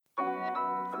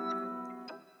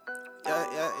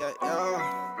yeah.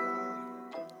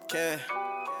 Okay.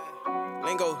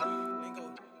 Lingo.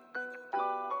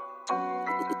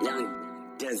 Young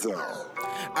Denzel.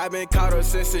 I've been caught up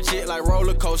since a jet like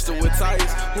roller coaster with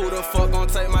tires. Who the fuck gon'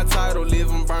 take my title? Leave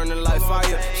 'em burning like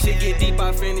fire. Shit get deep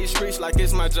off in these streets like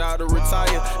it's my job to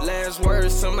retire. Last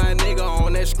words to my nigga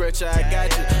on that stretcher, I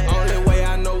got you. Only way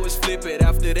I know is flip it.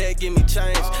 After that, give me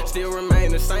change. Still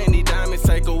remain the same. These diamonds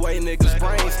take away niggas'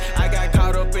 brains. I got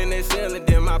caught up in that ceiling,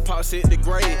 then my pops hit the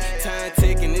grade. Time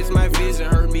ticking, it's my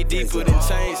vision. Hurt me deeper than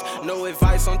chains. No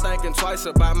advice, I'm thinking twice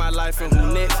about my life and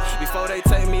who next. Before they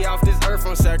take me off this earth,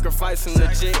 I'm sacrificing the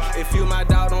jet. If you my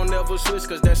dog, don't never switch,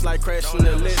 cause that's like crashing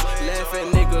the list. Laugh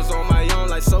at niggas on my own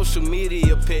like social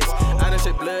media pics. I done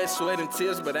shed blood, sweat, and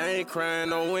tears, but I ain't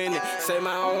crying on winning. Save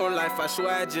my own life, I swear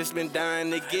I just been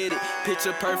dying to get it.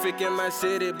 Picture perfect in my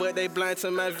city, but they blind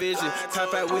to my vision.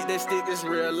 Top out with that stick, this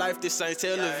real life, this ain't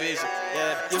television.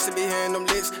 Yeah, used to be hearing them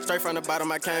licks, straight from the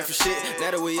bottom, I came for shit.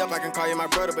 Now that we up, I can call you my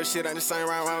brother, but shit ain't the same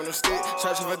round them stick.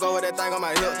 Searching for go with that thing on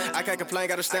my hip. I can't complain,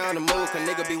 gotta stay on the move. Cause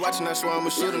nigga be watching, I swear I'm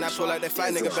a shooter. I pull out that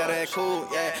fight, nigga better act cool.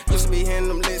 Yeah, used to be hearing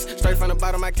them lists, straight from the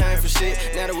bottom, I came for shit.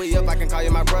 Now that we up, I can call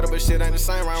you my brother, but shit ain't the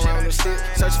same round them stick.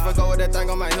 Searching for go with that thing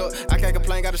on my hip. I can't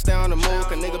complain, gotta stay on the move.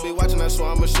 Cause nigga be watching, I swear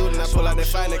I'm a shooter. I pull out that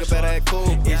fight, nigga better act cool.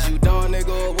 Is you done, nigga,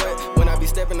 or what? When I be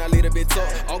stepping, I lead a bit talk.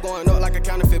 I'm going up like a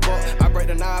counterfeit ball. I break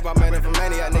the knob, I'm made of a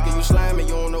maniac. Nigga, you slimy, you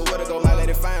don't know where to go. My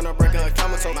lady fine, I'm breaking her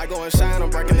comatose. I go and shine, I'm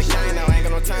breaking the cane now. I ain't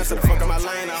got no time, so the fuck on my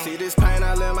lane now. See this pain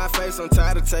I in my face, I'm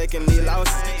tired of taking these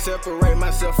losses. Separate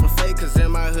myself from fake, cause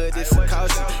in my hood, it's a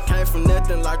caution. Came from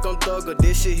nothing like I'm thugger,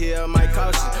 this shit here might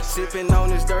cost you. Sipping on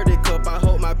this dirty cup, I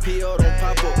hope my P.O. don't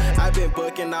pop up. I been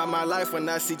bucking all my life, when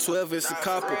I see 12, it's a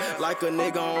couple. Like a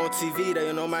nigga on TV,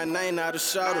 they know my name, not a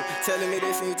shoulder. Telling me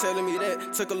this and you telling me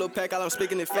that. Took a little pack, all I'm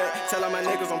speaking it fat. Tell all my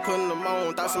niggas I'm putting them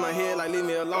on. Thoughts in my head like leave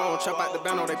me alone. Chop out the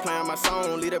bando, they playing my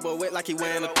song. Leave that boy wet like he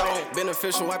wearing a thong.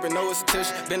 Beneficial, wiping know it's a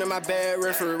tissue. Been in my bad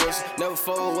reference. Never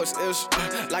fold, what's the issue?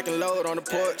 Like a load on the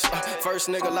porch. First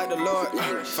nigga like the Lord.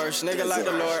 First nigga like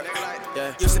the Lord.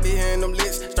 Yeah, used to be hearing them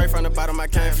licks. Straight from the bottom, I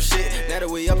came for shit. Now that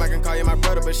we up, I can call you my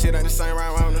brother, but shit ain't the same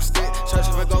round them stick.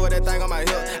 Searching for go with that thing on my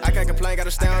hip. I can't complain,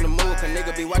 gotta stay on the move. Cause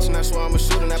nigga be watching, I swear I'm a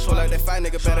shooter. I pull out that fight,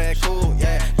 nigga better act cool.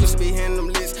 Yeah, used to be hearing them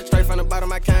licks. Straight from the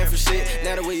bottom, I came for shit.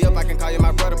 Now that we up, I can call you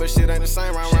my brother, but shit ain't the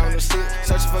same round them stick.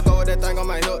 Searching for go with that thing on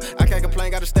my hip. I can't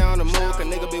complain, gotta stay on the move. Cause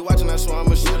nigga be watching, I swear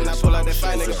I'm a shooter. I pull out that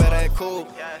fight, nigga better act cool.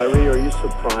 Kyrie, are you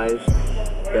surprised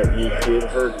that you did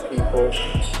hurt people?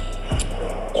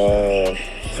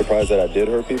 Surprised that I did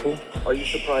hurt people? Are you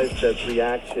surprised that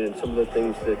reaction and some of the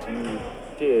things that you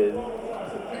did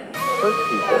hurt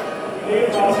people?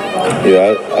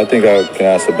 Yeah, I think I can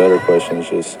ask a better question. It's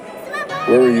just,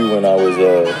 where were you when I was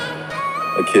a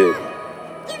kid,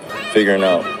 figuring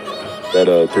out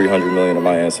that 300 million of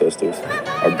my ancestors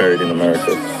are buried in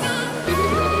America?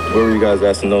 Where were you guys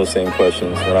asking those same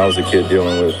questions when I was a kid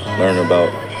dealing with, learning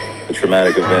about the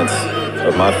traumatic events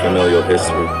of my familial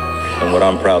history and what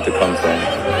I'm proud to come from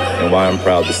and why I'm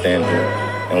proud to stand here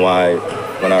and why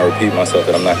when I repeat myself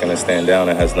that I'm not going to stand down,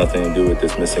 it has nothing to do with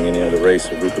dismissing any other race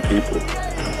or group of people.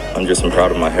 I'm just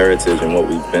proud of my heritage and what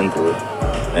we've been through.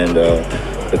 And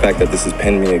the fact that this has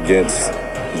pinned me against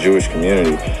the Jewish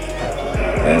community.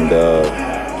 And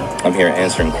I'm here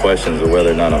answering questions of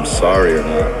whether or not I'm sorry or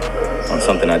not on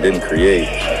something I didn't create.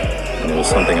 And it was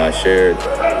something I shared.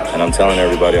 And I'm telling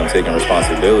everybody I'm taking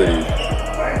responsibility.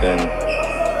 Then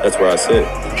that's where I sit.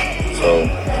 So,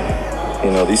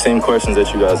 you know, these same questions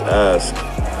that you guys ask,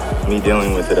 me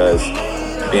dealing with it as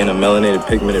being a melanated,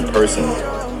 pigmented person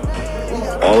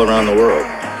all around the world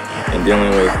and dealing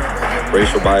with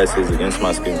racial biases against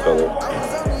my skin color,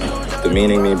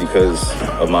 demeaning me because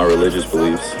of my religious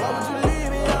beliefs,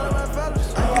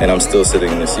 and I'm still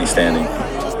sitting in the seat standing.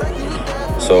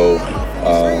 So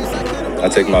I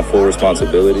take my full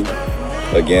responsibility.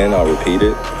 Again, I'll repeat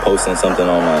it, posting something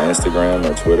on my Instagram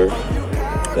or Twitter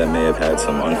that may have had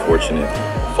some unfortunate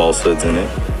falsehoods in it.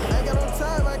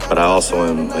 But I also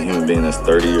am a human being that's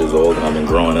 30 years old, and I've been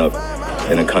growing up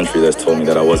in a country that's told me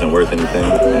that I wasn't worth anything,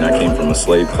 and I came from a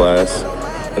slave class,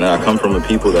 and I come from a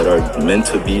people that are meant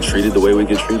to be treated the way we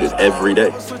get treated every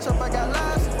day.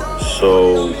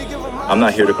 So I'm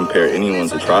not here to compare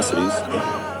anyone's atrocities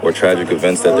or tragic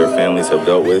events that their families have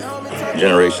dealt with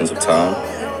generations of time.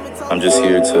 I'm just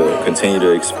here to continue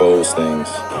to expose things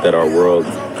that our world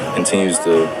continues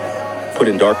to put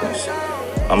in darkness.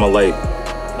 I'm a light.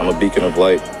 I'm a beacon of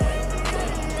light.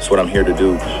 That's what I'm here to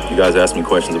do. You guys ask me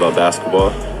questions about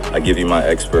basketball, I give you my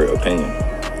expert opinion.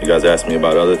 You guys ask me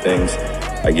about other things,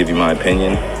 I give you my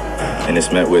opinion, and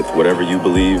it's met with whatever you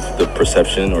believe the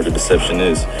perception or the deception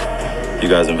is. You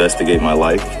guys investigate my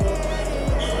life,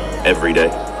 every day.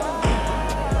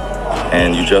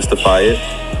 And you justify it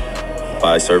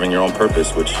by serving your own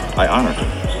purpose, which I honor.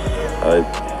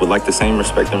 I would like the same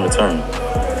respect in return,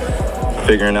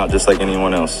 figuring out just like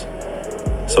anyone else.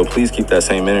 So please keep that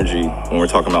same energy when we're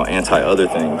talking about anti-other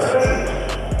things,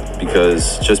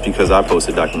 because just because I post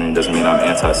a documentary doesn't mean I'm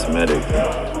anti-Semitic,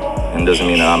 and doesn't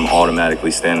mean that I'm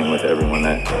automatically standing with everyone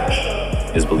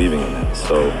that is believing in it.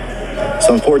 So it's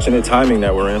unfortunate timing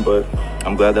that we're in, but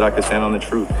I'm glad that I could stand on the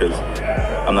truth, because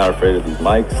I'm not afraid of these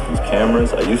mics, these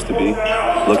cameras. I used to be,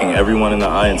 looking everyone in the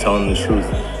eye and telling them the truth,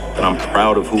 and I'm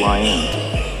proud of who I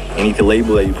am. Any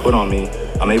label that you put on me,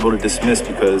 I'm able to dismiss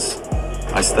because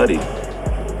I studied.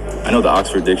 I know the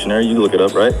Oxford Dictionary, you look it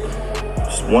up, right?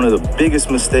 Just one of the biggest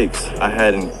mistakes I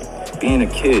had in being a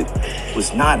kid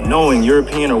was not knowing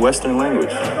European or Western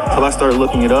language until I started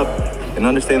looking it up and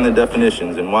understanding the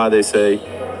definitions and why they say,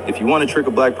 if you want to trick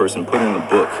a black person, put it in a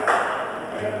book.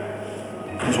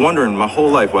 I was wondering my whole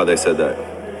life why they said that.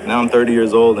 Now I'm 30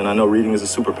 years old and I know reading is a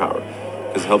superpower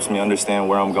because it helps me understand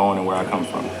where I'm going and where I come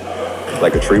from.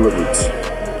 Like a tree with roots.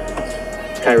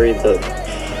 Kyrie, the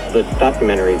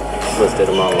documentary listed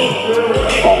among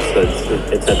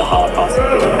falsehoods. It said the Holocaust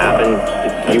didn't happen.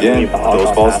 Do you believe the Holocaust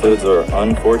those falsehoods are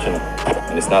unfortunate.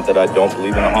 And it's not that I don't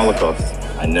believe in the Holocaust.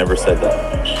 I never said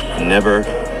that. I never,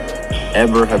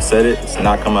 ever have said it. It's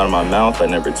not come out of my mouth. I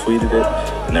never tweeted it.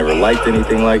 I never liked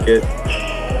anything like it.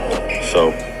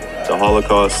 So the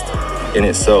Holocaust in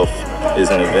itself is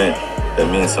an event that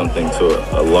means something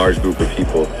to a large group of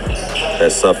people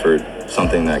that suffered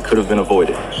something that could have been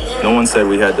avoided. No one said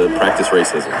we had to practice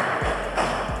racism.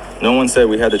 No one said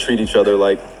we had to treat each other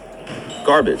like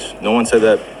garbage. No one said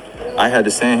that I had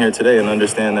to stand here today and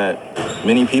understand that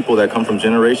many people that come from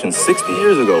generations 60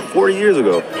 years ago, 40 years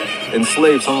ago,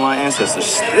 enslaved some of my ancestors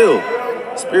still,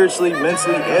 spiritually,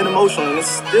 mentally, and emotionally, and it's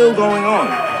still going on.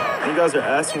 And you guys are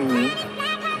asking me,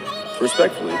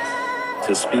 respectfully,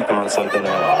 to speak on something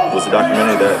that was a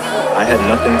documentary that I had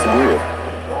nothing to do with.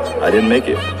 I didn't make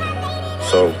it.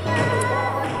 So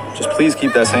just please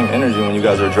keep that same energy when you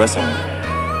guys are addressing me.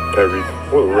 Kyrie,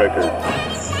 for the record,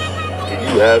 do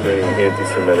you have any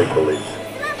anti-Semitic beliefs?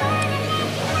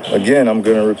 Again, I'm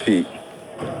gonna repeat.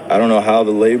 I don't know how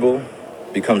the label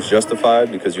becomes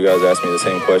justified because you guys ask me the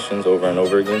same questions over and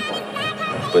over again.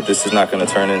 But this is not gonna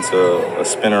turn into a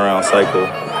spin around cycle,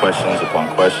 questions upon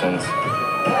questions.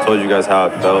 I told you guys how I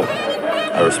felt.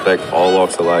 I respect all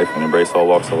walks of life and embrace all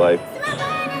walks of life.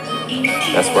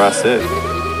 That's where I sit.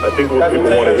 I think what people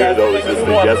want to hear, though, is just a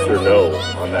yes or no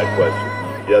on that question.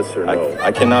 Yes or no?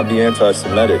 I cannot be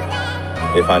anti-Semitic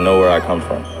if I know where I come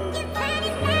from. I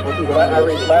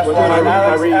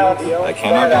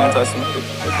cannot be anti-Semitic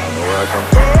if I know where I come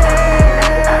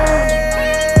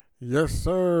from. Yes,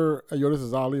 sir. Hey, yo, this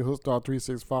is Ali Hoostar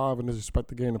 365, and this is Respect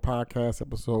the Game, the podcast,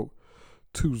 episode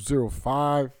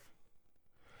 205.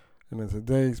 And in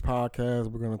today's podcast,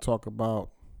 we're going to talk about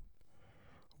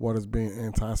what is being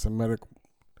anti-Semitic.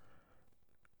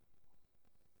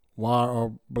 Why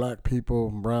are black people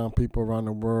and brown people around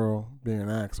the world being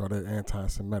asked, are they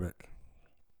anti-Semitic?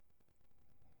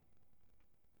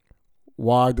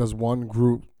 Why does one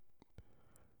group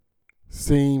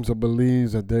seems or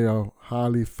believes that they are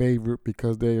highly favored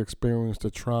because they experienced the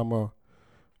trauma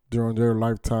during their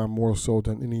lifetime more so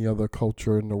than any other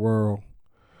culture in the world?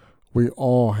 We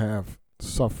all have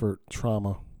suffered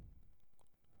trauma,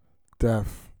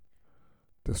 death,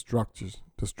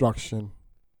 destruction,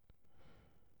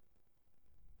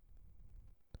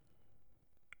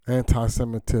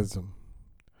 anti-Semitism.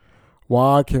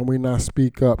 Why can we not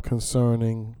speak up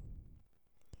concerning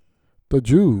the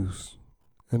Jews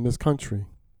in this country?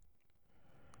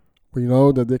 We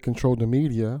know that they control the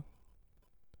media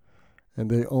and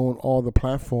they own all the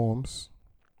platforms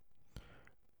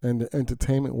in the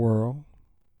entertainment world,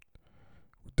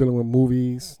 dealing with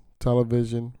movies,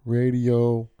 television,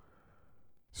 radio,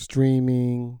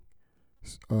 streaming,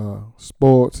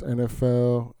 sports,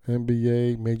 NFL,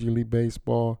 NBA, Major League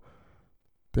Baseball.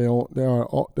 They own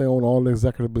all the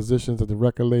executive positions at the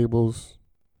record labels,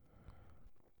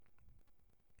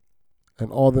 and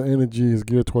all the energy is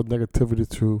geared toward negativity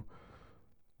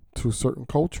to certain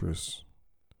cultures.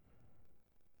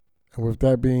 And with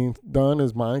that being done,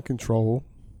 is mind control,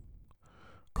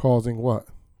 causing what?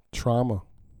 Trauma,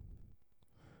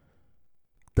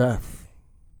 death,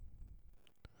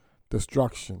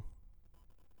 destruction.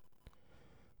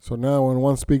 So now when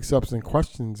one speaks up and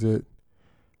questions it,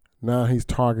 now he's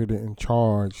targeted and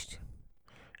charged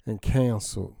and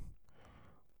canceled.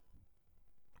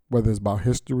 Whether it's about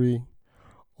history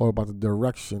or about the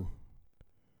direction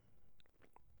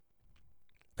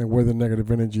and where the negative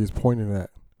energy is pointing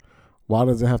at. Why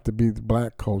does it have to be the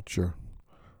black culture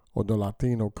or the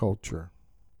Latino culture?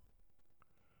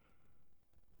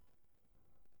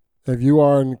 If you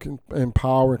are in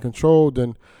power and control,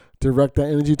 then direct that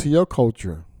energy to your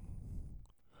culture.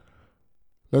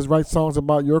 Let's write songs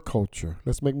about your culture.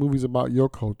 Let's make movies about your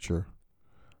culture.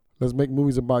 Let's make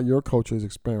movies about your culture's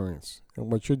experience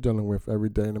and what you're dealing with every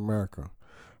day in America.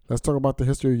 Let's talk about the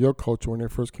history of your culture when they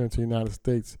first came to the United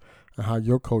States and how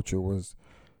your culture was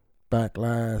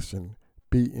backlash and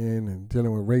beaten and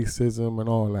dealing with racism and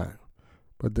all that.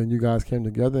 But then you guys came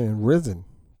together and risen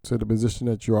to the position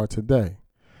that you are today.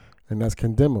 And that's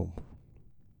condemnable.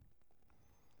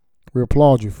 We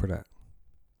applaud you for that.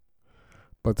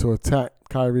 But to attack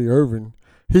Kyrie Irving,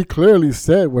 he clearly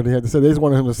said what he had to say. They just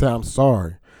wanted him to say, I'm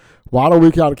sorry. Why do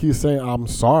we gotta keep saying, I'm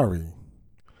sorry?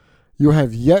 You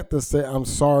have yet to say, I'm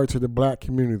sorry to the black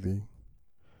community.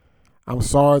 I'm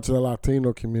sorry to the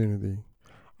Latino community.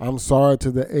 I'm sorry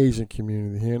to the Asian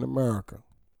community here in America.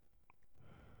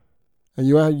 And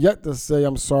you have yet to say,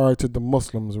 I'm sorry to the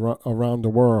Muslims around the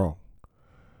world.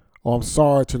 Or I'm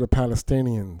sorry to the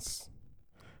Palestinians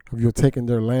if you're taking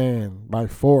their land by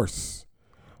force,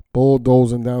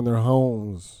 bulldozing down their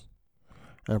homes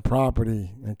and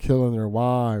property and killing their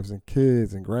wives and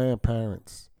kids and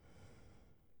grandparents.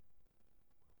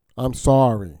 I'm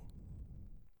sorry.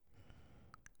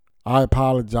 I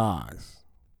apologize.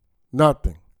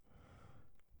 Nothing.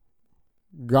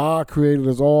 God created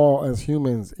us all as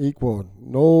humans equal.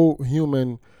 No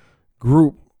human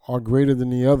group are greater than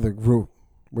the other group.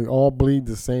 We all bleed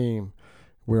the same.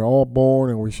 We're all born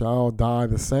and we shall all die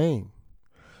the same.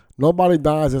 Nobody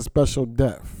dies a special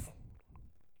death.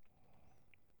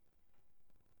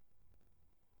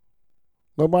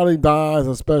 Nobody dies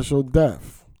a special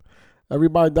death.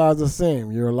 Everybody dies the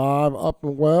same. You're alive, up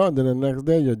and well, and then the next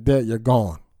day you're dead, you're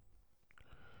gone.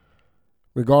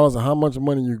 Regardless of how much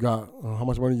money you got, or how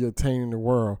much money you attain in the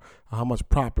world, or how much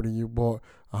property you bought,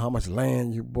 or how much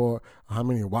land you bought, or how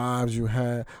many wives you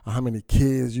had, or how many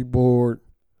kids you bore.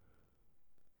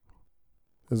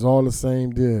 It's all the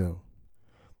same deal.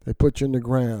 They put you in the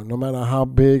ground. No matter how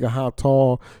big or how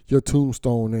tall your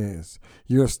tombstone is,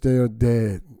 you're still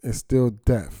dead. It's still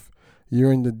death.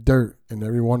 You're in the dirt, and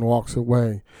everyone walks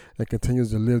away and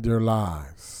continues to live their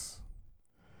lives.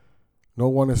 No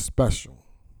one is special.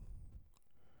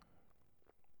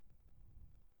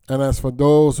 And as for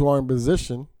those who are in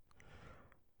position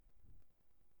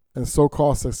and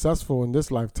so-called successful in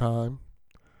this lifetime,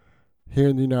 here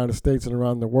in the United States and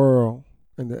around the world,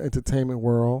 in the entertainment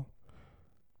world,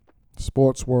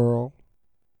 sports world,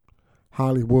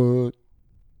 Hollywood,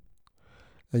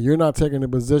 and you're not taking a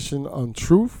position on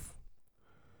truth,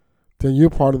 then you're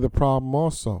part of the problem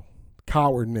also.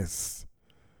 Cowardness,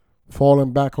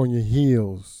 falling back on your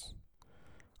heels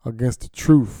against the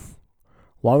truth.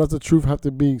 Why does the truth have to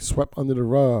be swept under the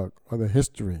rug or the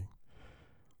history?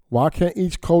 Why can't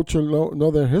each culture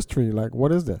know their history? Like,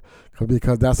 what is that?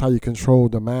 Because that's how you control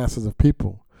the masses of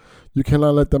people. You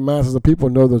cannot let the masses of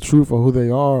people know the truth of who they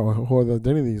are or who their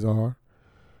identities are,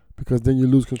 because then you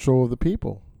lose control of the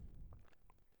people.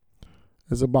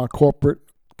 It's about corporate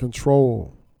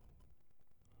control.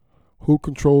 Who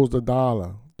controls the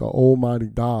dollar, the almighty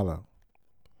dollar?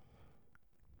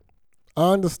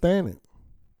 I understand it.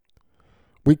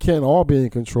 We can't all be in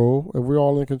control. If we're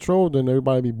all in control, then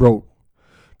everybody be broke,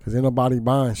 because ain't nobody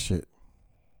buying shit.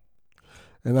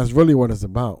 And that's really what it's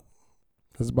about.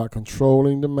 It's about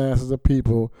controlling the masses of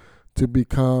people to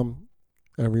become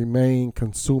and remain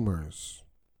consumers.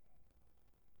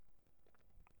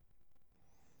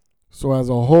 So as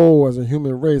a whole, as a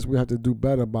human race, we have to do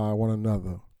better by one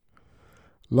another.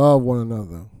 Love one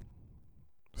another.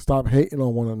 Stop hating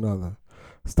on one another.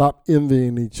 Stop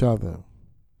envying each other.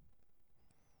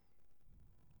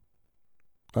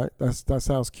 Right? That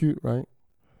sounds cute, right?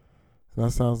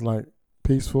 That sounds like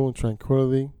peaceful and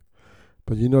tranquility.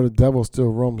 But you know the devil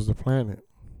still roams the planet.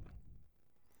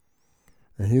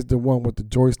 And he's the one with the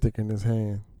joystick in his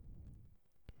hand,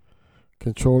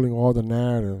 controlling all the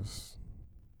narratives.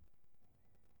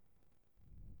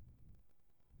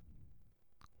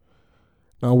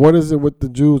 Now, what is it with the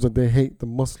Jews that they hate the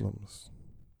Muslims?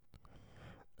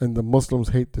 And the Muslims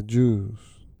hate the Jews.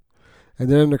 And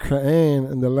then in the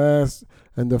Quran,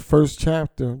 in the first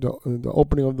chapter, the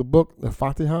opening of the book, the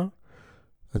Fatiha,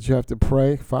 that you have to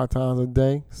pray 5 times a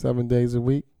day, 7 days a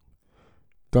week,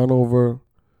 done over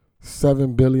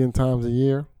 7 billion times a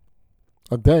year.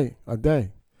 A day,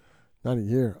 not a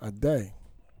year, a day.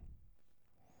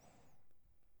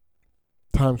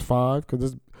 Times 5, because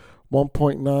there's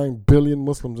 1.9 billion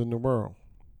Muslims in the world.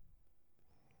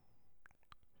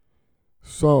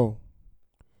 So,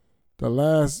 the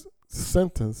last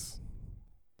sentence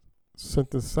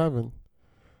sentence 7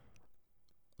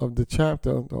 of the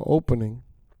chapter, the opening,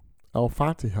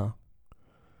 Al-Fatiha.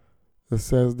 It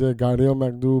says there, Gadil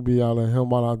Makdubi Alahim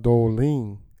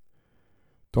Waladolin.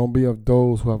 Don't be of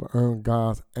those who have earned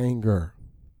God's anger.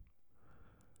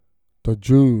 The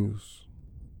Jews.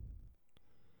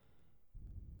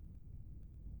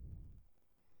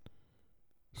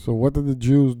 So what did the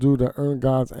Jews do to earn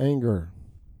God's anger?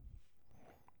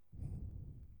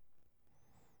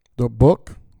 The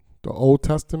book, the Old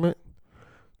Testament,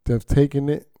 they've taken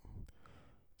it,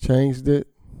 changed it,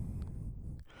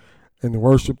 and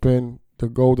worshiping the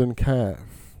golden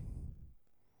calf.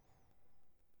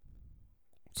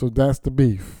 So that's the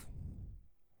beef.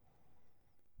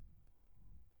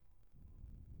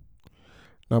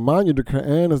 Now, mind you, the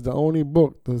Quran is the only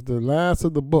book, the last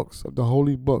of the books, of the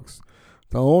holy books,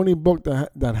 the only book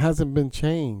that hasn't been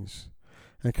changed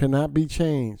and cannot be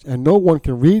changed. And no one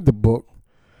can read the book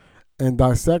and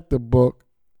dissect the book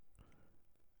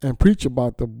and preach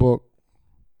about the book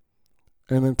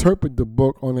and interpret the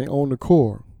book on their own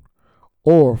accord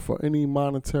or for any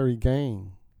monetary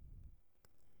gain.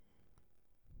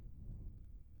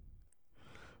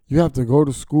 You have to go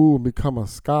to school and become a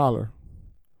scholar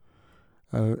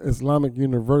at an Islamic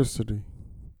university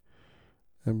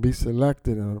and be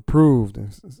selected and approved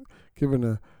and given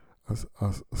a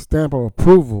stamp of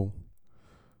approval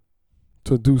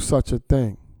to do such a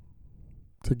thing,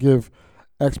 to give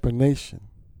explanation.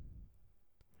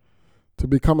 To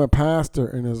become a pastor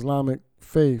in Islamic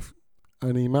faith,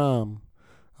 an imam,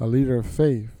 a leader of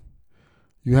faith,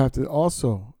 you have to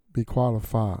also be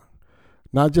qualified.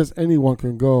 Not just anyone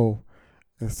can go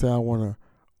and say, I want to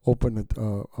open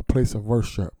a place of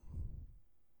worship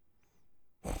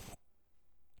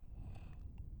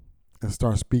and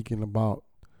start speaking about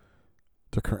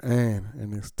the Quran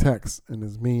and its text and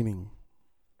its meaning.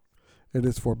 It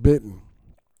is forbidden.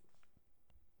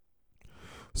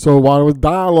 So while the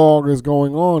dialogue is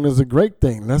going on, is a great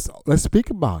thing. Let's speak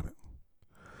about it.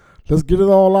 Let's get it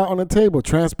all out on the table.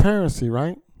 Transparency,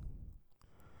 right?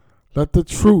 Let the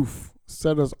truth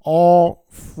set us all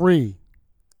free.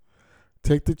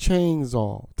 Take the chains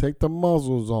off. Take the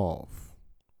muzzles off.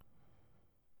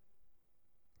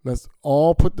 Let's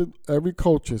all every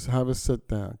culture have a sit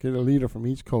down. Get a leader from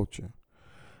each culture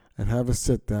and have a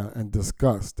sit down and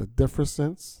discuss the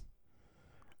differences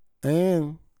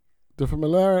and the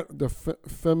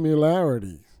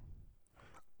familiarity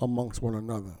amongst one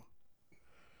another.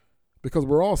 Because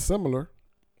we're all similar.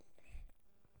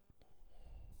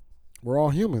 We're all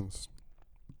humans.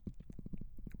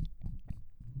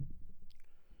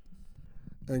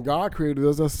 And God created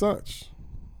us as such.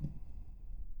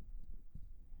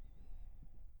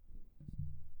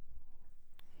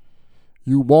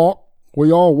 We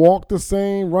all walk the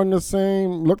same, run the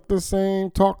same, look the same,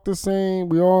 talk the same.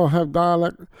 We all have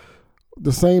dialect,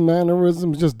 the same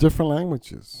mannerisms, just different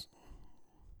languages.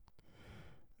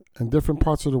 In different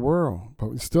parts of the world, but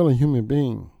we're still a human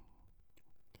being.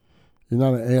 You're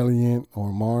not an alien or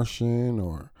a Martian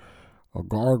or a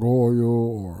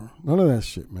gargoyle or none of that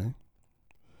shit, man.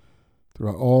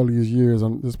 Throughout all these years,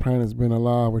 this planet's been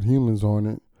alive with humans on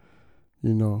it,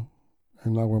 and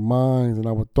our minds and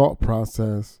our thought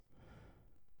process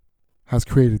has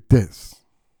created this.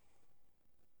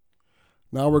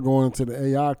 Now we're going into the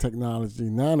AI technology.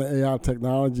 Now the AI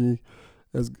technology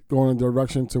is going in a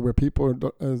direction to where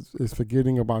people is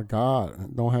forgetting about God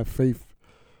and don't have faith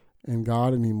in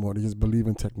God anymore. They just believe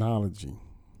in technology.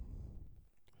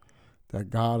 That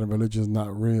God and religion is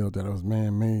not real, that it was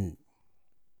man-made.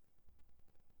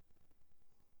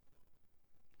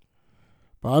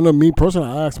 But I know me personally,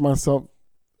 I ask myself,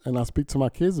 and I speak to my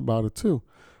kids about it too,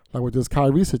 like with this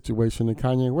Kyrie situation and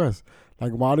Kanye West.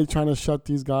 Like, why are they trying to shut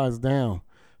these guys down?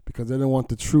 Because they don't want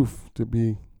the truth to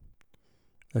be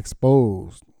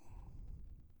exposed.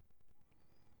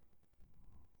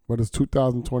 But it's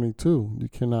 2022. You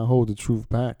cannot hold the truth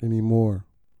back anymore.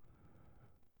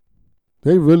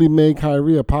 They really made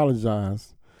Kyrie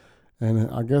apologize. And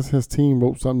I guess his team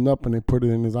wrote something up and they put it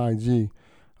in his IG,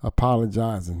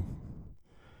 apologizing.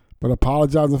 But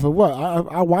apologizing for what?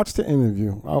 I watched the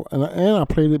interview. And I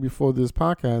played it before this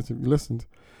podcast, if you listened.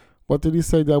 What did he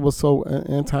say that was so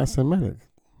anti-Semitic?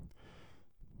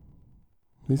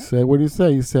 He said, what did he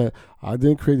say? He said, I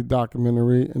didn't create the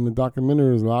documentary, and the documentary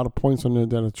there's a lot of points on there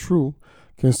that are true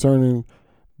concerning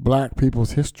black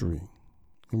people's history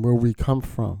and where we come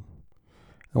from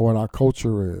and what our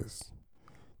culture is.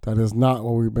 That is not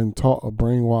what we've been taught or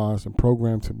brainwashed and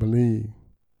programmed to believe.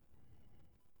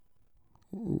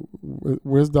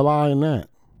 Where's the lie in that?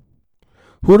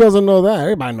 Who doesn't know that?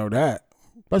 Everybody know that.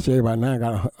 Especially everybody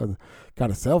now got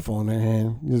a cell phone in their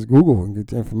hand. You just Google and get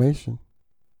the information.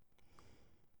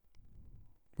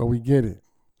 But we get it.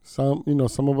 Some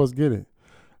of us get it.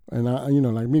 And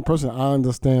like me personally, I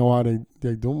understand why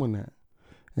they're doing that.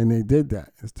 And they did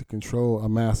that. It's to control a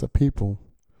mass of people,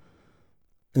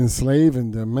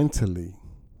 enslaving them mentally.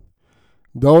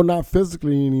 Though not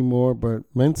physically anymore, but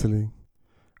mentally.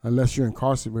 Unless you're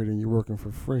incarcerated and you're working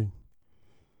for free.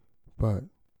 But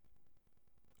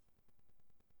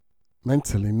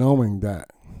mentally knowing that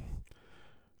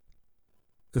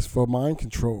it's for mind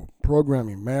control,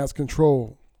 programming, mass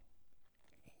control.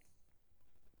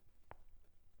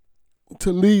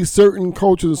 To lead certain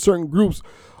cultures and certain groups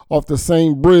off the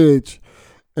same bridge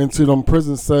into them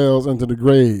prison cells, into the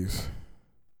graves,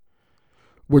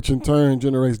 which in turn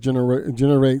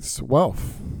generates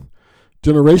wealth,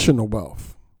 generational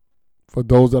wealth for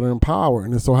those that are in power.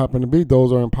 And it so happen to be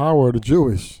those that are in power are the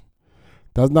Jewish.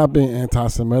 That's not being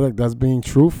anti-Semitic. That's being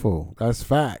truthful. That's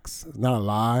facts. It's not a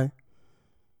lie.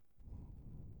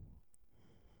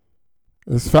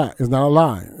 It's fact. It's not a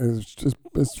lie.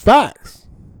 It's facts.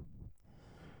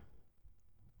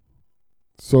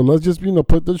 So let's just,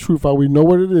 put the truth out. We know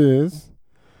what it is.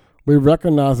 We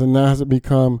recognize it now has to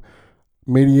become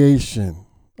mediation,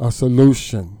 a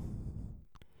solution.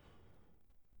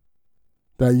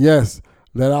 That yes,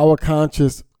 let our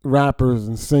conscious rappers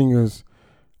and singers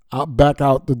back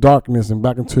out the darkness and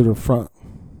back into the front,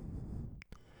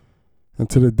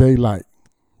 into the daylight,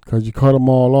 because you cut them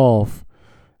all off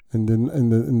in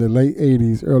the late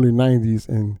 80s, early 90s,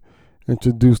 and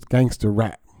introduced gangster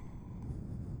rap.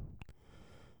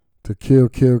 To kill,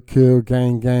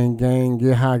 gang,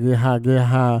 get high,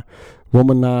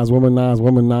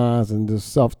 womanize, and the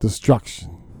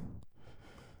self-destruction.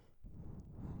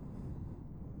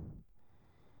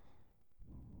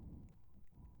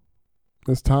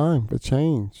 It's time for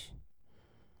change.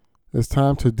 It's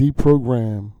time to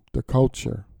deprogram the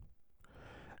culture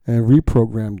and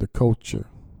reprogram the culture.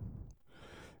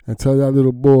 And tell that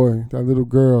little boy, that little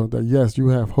girl, that yes, you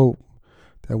have hope.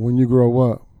 That when you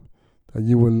grow up, that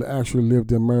you will actually live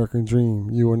the American dream.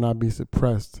 You will not be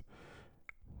suppressed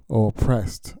or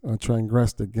oppressed or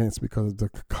transgressed against because of the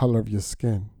color of your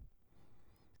skin.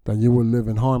 That you will live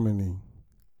in harmony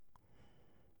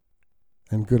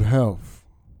and good health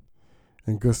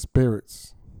and good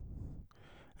spirits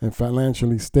and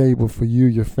financially stable for you,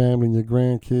 your family, and your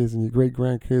grandkids and your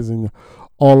great-grandkids and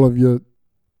all of your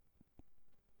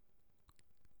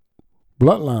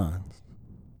bloodlines.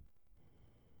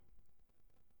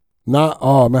 Not,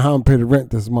 oh man, how I'm gonna pay the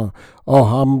rent this month? Oh,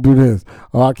 how I'm gonna do this?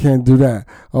 Oh, I can't do that.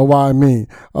 Oh, why me?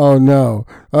 Oh no.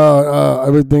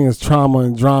 Everything is trauma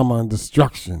and drama and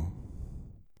destruction.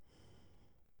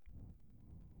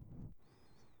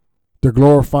 The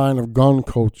glorifying of gun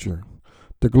culture,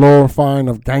 the glorifying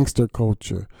of gangster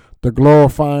culture, the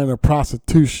glorifying of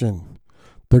prostitution,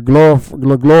 the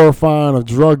glorifying of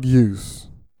drug use,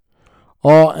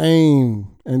 all aimed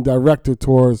and directed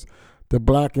towards the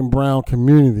black and brown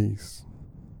communities.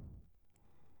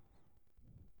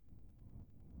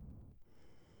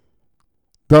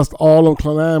 Thus, all of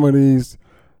calamities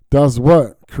does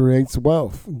what? Creates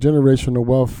wealth, generational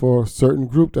wealth for a certain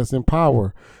group that's in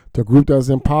power. The group that's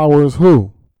in power is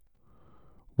who?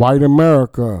 White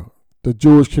America, the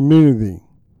Jewish community.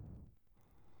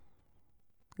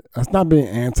 That's not being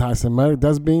anti-Semitic.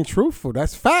 That's being truthful.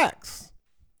 That's facts.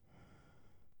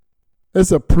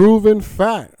 It's a proven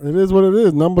fact. It is what it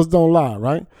is. Numbers don't lie,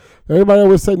 right? Everybody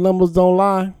always say numbers don't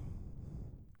lie.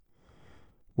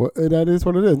 Well, that is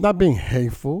what it is. Not being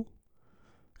hateful.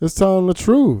 It's telling the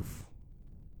truth.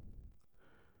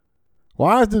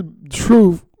 Why is the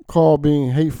truth called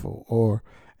being hateful or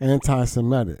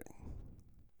anti-Semitic?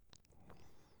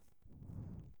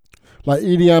 Like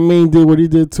Idi Amin did what he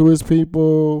did to his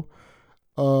people.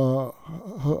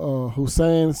 Saddam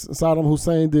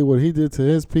Hussein did what he did to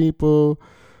his people.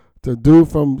 The dude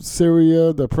from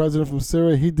Syria, the president from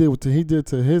Syria, he did what he did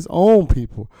to his own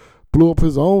people. Blew up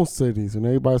his own cities, and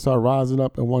everybody started rising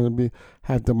up and wanted to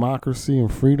have democracy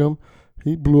and freedom.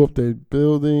 He blew up their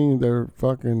building, their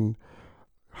fucking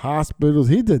hospitals.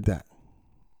 He did that.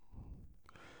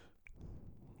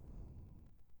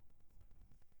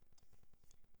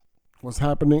 What's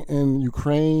happening in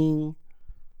Ukraine?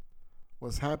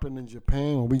 What's happened in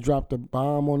Japan when we dropped the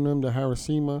bomb on them, the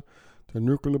Hiroshima, the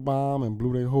nuclear bomb, and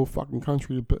blew their whole fucking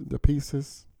country to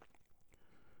pieces.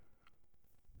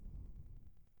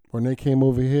 When they came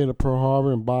over here to Pearl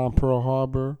Harbor and bombed Pearl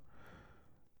Harbor.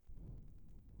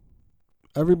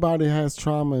 Everybody has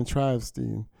trauma and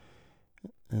travesty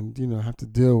and have to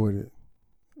deal with it.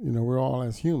 We're all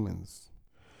as humans.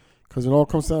 Because it all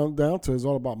comes down to it's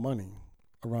all about money.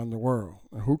 around the world.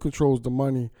 And who controls the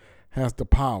money has the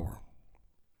power.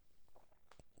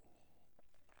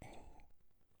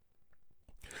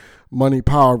 Money,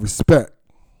 power, respect.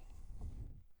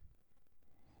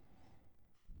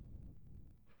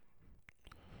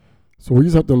 So we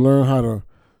just have to learn how to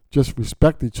just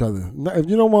respect each other. If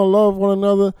you don't want to love one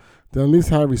another, then at least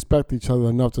have respect each other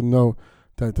enough to know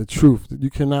that the truth, that you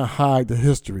cannot hide the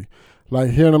history.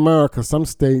 Like here in America, some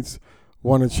states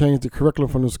want to change the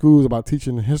curriculum from the schools about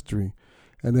teaching the history,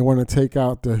 and they want to take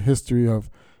out the history of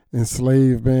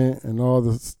enslavement and all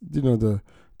the,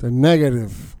 the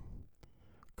negative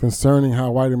concerning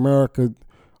how white America,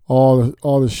 all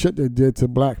the shit they did to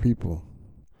black people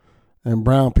and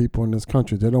brown people in this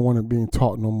country. They don't want it being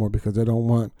taught no more because they don't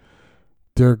want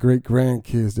their great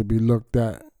grandkids to be looked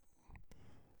at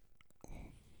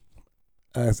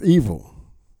as evil.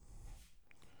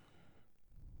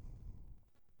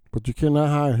 But you cannot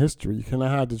hide history. You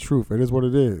cannot hide the truth. It is what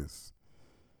it is.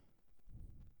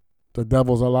 The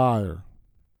devil's a liar.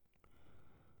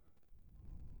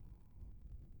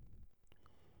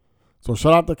 So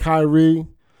shout out to Kyrie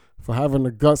for having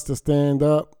the guts to stand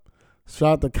up.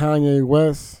 Shout out to Kanye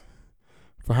West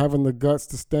for having the guts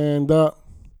to stand up.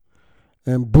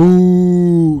 And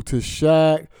boo to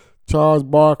Shaq, Charles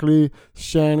Barkley,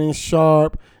 Shannon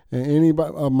Sharp, and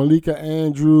anybody, Malika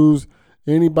Andrews,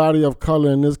 anybody of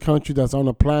color in this country that's on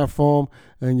a platform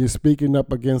and you're speaking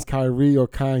up against Kyrie or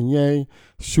Kanye,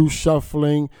 shoe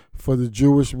shuffling for the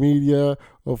Jewish media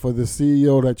or for the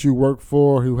CEO that you work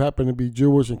for who happen to be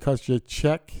Jewish and cuts your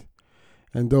check,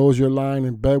 and those you're lying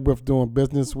in bed with, doing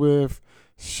business with,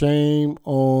 shame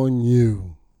on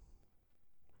you.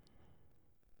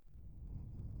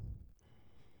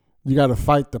 You got to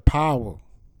fight the power.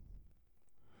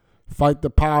 Fight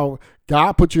the power.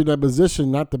 God put you in that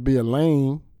position not to be a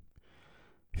lame.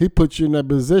 He put you in that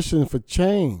position for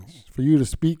change, for you to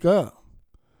speak up.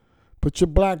 Put your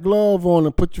black glove on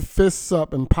and put your fists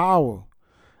up in power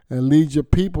and lead your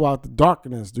people out the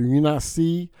darkness. Do you not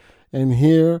see and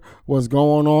hear what's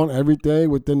going on every day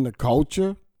within the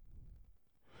culture?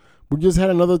 We just had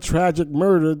another tragic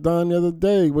murder done the other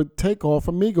day with Takeoff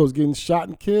Amigos getting shot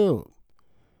and killed.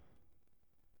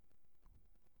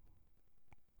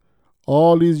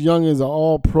 All these youngins are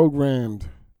all programmed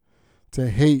to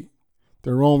hate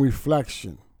their own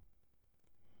reflection.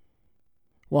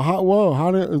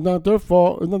 It's not their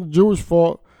fault. It's not the Jewish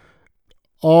fault.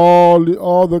 All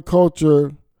the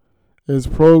culture is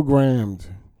programmed.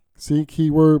 See,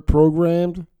 keyword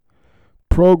programmed?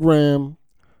 Programmed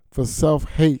for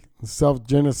self-hate and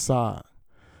self-genocide.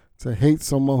 To hate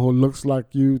someone who looks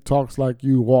like you, talks like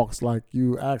you, walks like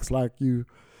you, acts like you,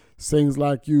 sings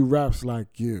like you, raps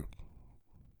like you.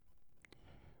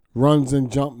 Runs and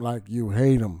jump like you.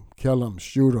 Hate them, kill them,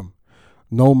 shoot them.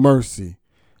 No mercy.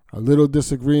 A little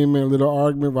disagreement, a little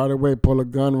argument, right away, pull a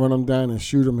gun, run them down and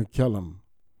shoot them and kill them.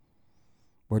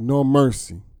 With no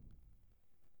mercy.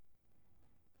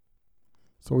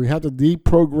 So we have to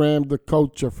deprogram the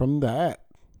culture from that.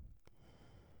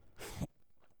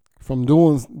 From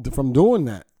doing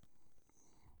that.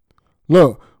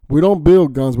 Look, we don't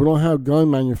build guns. We don't have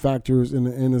gun manufacturers in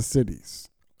the inner cities,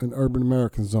 in urban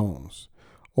American zones,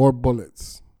 or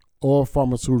bullets, or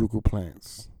pharmaceutical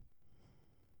plants.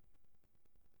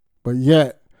 But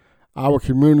yet, our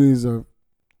communities are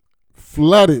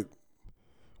flooded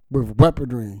with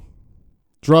weaponry,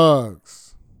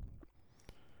 drugs,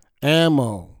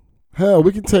 ammo. Hell,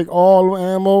 we can take all the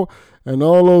ammo and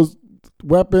all those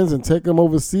weapons and take them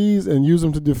overseas and use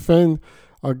them to defend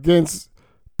against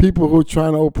people who are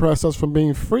trying to oppress us from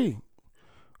being free,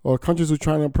 or countries who are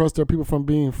trying to oppress their people from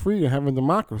being free and having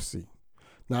democracy.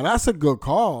 Now, that's a good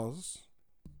cause.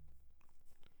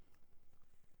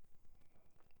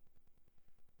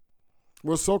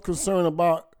 We're so concerned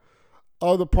about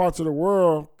other parts of the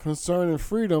world concerning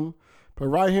freedom, but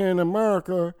right here in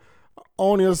America,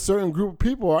 only a certain group of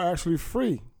people are actually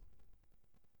free.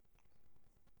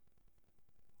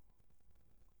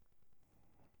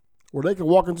 Where they can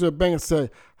walk into a bank and say,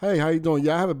 hey, how you doing?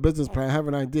 Yeah, I have a business plan. I have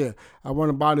an idea. I want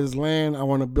to buy this land. I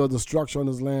want to build a structure on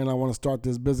this land. I want to start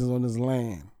this business on this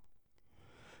land.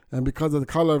 And because of the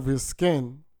color of his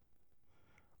skin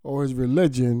or his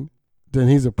religion, then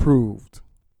he's approved.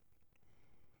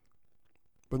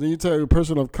 But then you tell a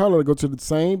person of color to go to the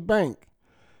same bank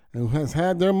and has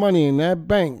had their money in that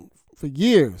bank for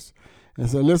years and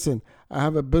say, listen, I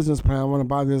have a business plan. I want to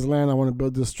buy this land. I want to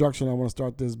build this structure. I want to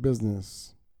start this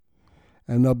business.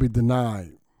 And they'll be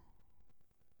denied.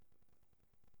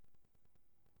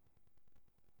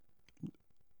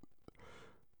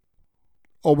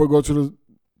 Or we'll go to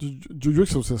the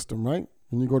judicial system, right?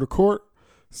 When you go to court,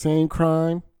 same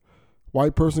crime,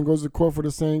 White person goes to court for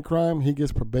the same crime, he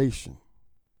gets probation.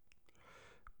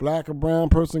 Black or brown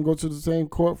person goes to the same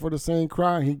court for the same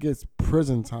crime, he gets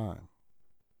prison time.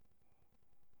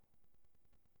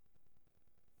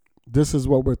 This is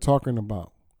what we're talking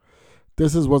about.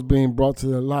 This is what's being brought to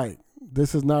the light.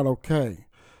 This is not okay.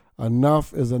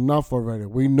 Enough is enough already.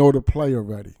 We know the play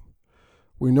already.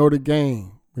 We know the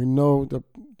game. We know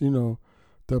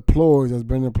the ploys that's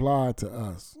been applied to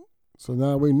us. So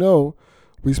now we know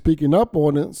we're speaking up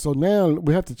on it. So now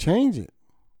we have to change it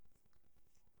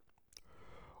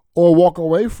or walk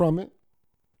away from it.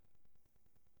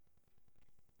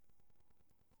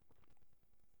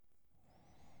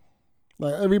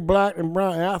 Like every black and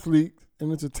brown athlete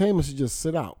in entertainment should just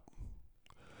sit out.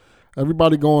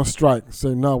 Everybody go on strike.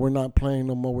 Say, no, we're not playing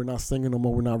no more. We're not singing no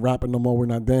more. We're not rapping no more. We're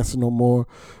not dancing no more.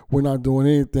 We're not doing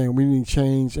anything. We need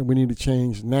change, and we need to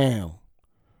change now.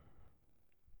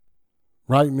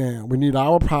 Right now. We need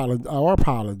our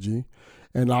apology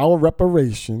and our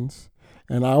reparations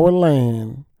and our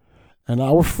land and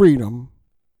our freedom.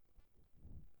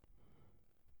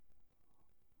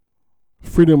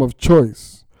 Freedom of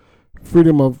choice.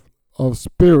 Freedom of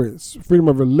spirits. Freedom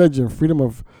of religion. Freedom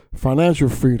of financial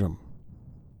freedom.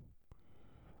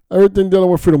 Everything dealing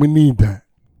with freedom, we need that.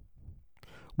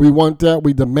 We want that.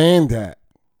 We demand that.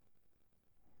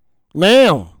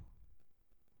 Now.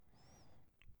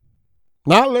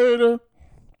 Not later.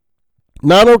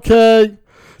 Not okay.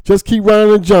 Just keep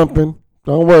running and jumping.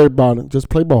 Don't worry about it. Just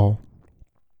play ball.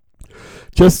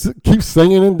 Just keep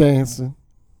singing and dancing.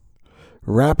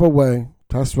 Rap away.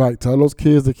 That's right. Tell those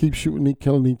kids to keep shooting and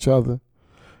killing each other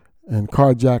and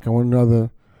carjacking one another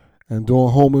and doing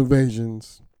home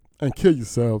invasions and kill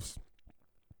yourselves.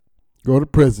 Go to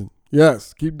prison.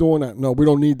 Yes, keep doing that. No, we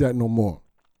don't need that no more.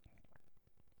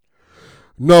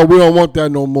 No, we don't want that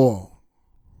no more.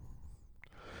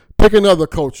 Pick another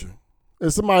culture.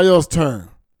 It's somebody else's turn.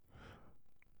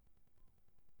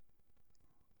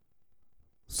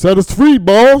 Set us free,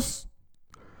 boss.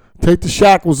 Take the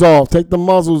shackles off. Take the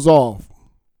muzzles off.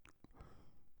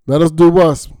 Let us do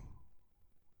us.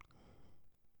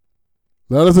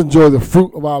 Let us enjoy the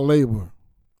fruit of our labor.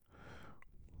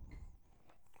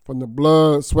 From the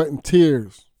blood, sweat, and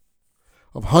tears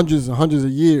of hundreds and hundreds of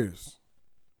years.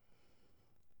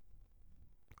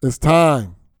 It's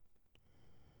time.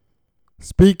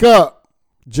 Speak up,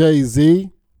 Jay-Z.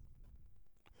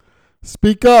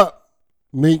 Speak up,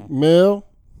 Meek Mill.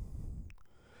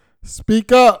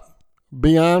 Speak up,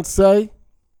 Beyonce.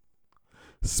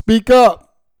 Speak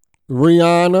up,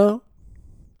 Rihanna.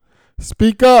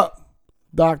 Speak up,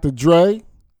 Dr. Dre.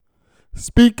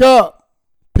 Speak up,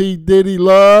 P. Diddy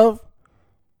Love.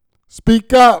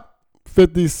 Speak up,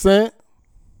 50 Cent.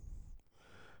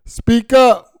 Speak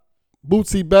up,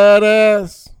 Bootsy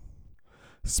Badass.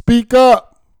 Speak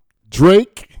up,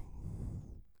 Drake.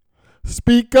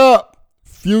 Speak up,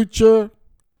 Future.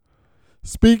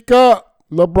 Speak up,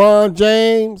 LeBron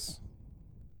James.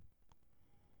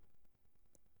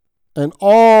 And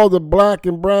all the black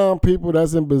and brown people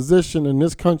that's in position in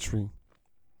this country.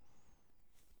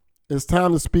 It's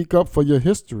time to speak up for your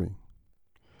history,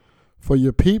 for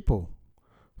your people,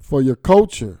 for your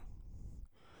culture.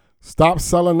 Stop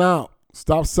selling out.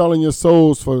 Stop selling your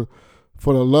souls for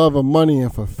the love of money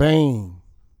and for fame.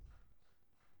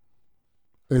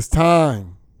 It's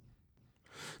time.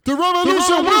 The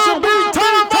revolution will be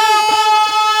time.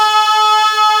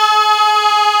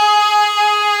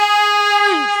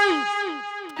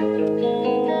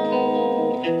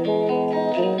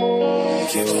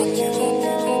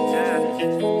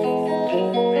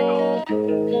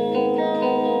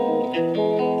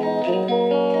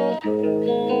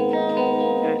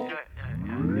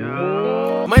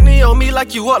 Money on me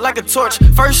like you up like a torch.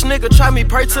 First nigga try me,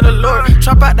 pray to the Lord.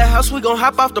 Trap out the house, we gon'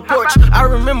 hop off the porch. I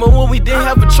remember when we didn't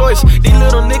have a choice. These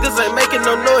little niggas ain't making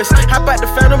no noise. Hop out the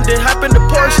Phantom, then hop in the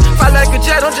Porsche. Fly like a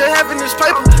jet, I'm just having this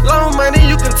paper. Long money,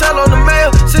 you can tell on the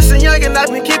mail. Since a youngin', I've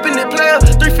been keeping it player.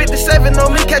 357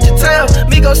 on me, catch a tail.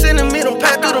 Me go sending me them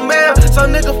pack through the mail.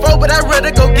 Some nigga folk, but I'd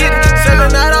rather go get it.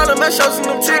 Selling out all of my shows and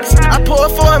them tickets. I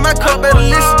pour 4 in my cup, better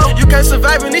listen. You can't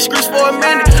survive in these streets for a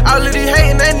minute. All of these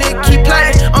hating, that nigga keep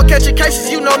playing. I'm catching cases,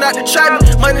 you know not to try me.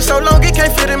 Money so long, it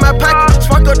can't fit in my pocket.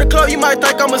 Spark up the club, you might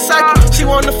think I'm a psychic. She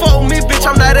wanna fuck with me, bitch,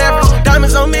 I'm not average.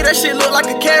 Diamonds on me, that shit look like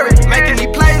a carrot. Making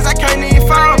these plays, I can't even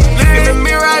fall. Look in the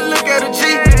mirror, I look at a G.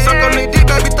 Suck on the dick,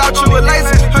 baby, thought you were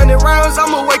lazy. 100 rounds,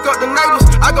 I'ma wake up the neighbors.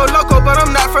 I go loco, but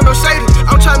I'm not from no shady.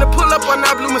 I'm trying to pull up on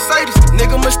that blue Mercedes.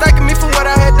 Nigga mistaking me for what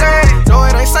I had done. No,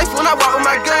 it ain't safe when I walk with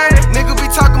my gun. Nigga be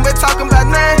talking, but talking about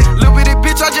none. Little bitty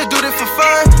bitch, bitch, I just do this for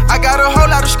fun. I got a whole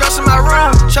lot of stress in my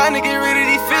room, trying to get rid of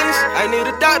these feelings. I need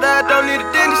a doctor, I don't need a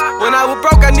dentist. When I was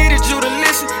broke, I needed you to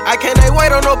listen. I can't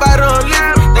wait on nobody on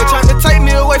living. They trying to take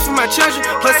me away from my children.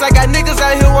 Plus, I got niggas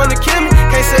out here wanna kill me.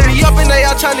 Can't set me up and they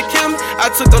all trying to kill me. I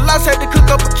took a loss, had to cook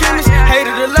up a chemist.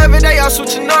 Hated to love it, they all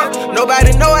switching up.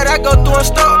 Nobody know what I go through and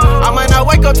stuff. I might not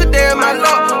wake up today in my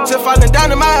luck. Till falling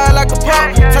down in my eye like a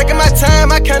pump. Taking my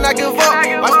time, I cannot give up.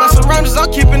 Watch my surroundings,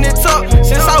 I'm keeping it tough.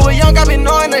 Since I was young, I been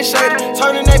knowing they shady.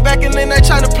 Turning they back and then they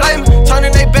trying to play me.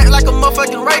 Turning they back like a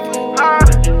motherfucking rape.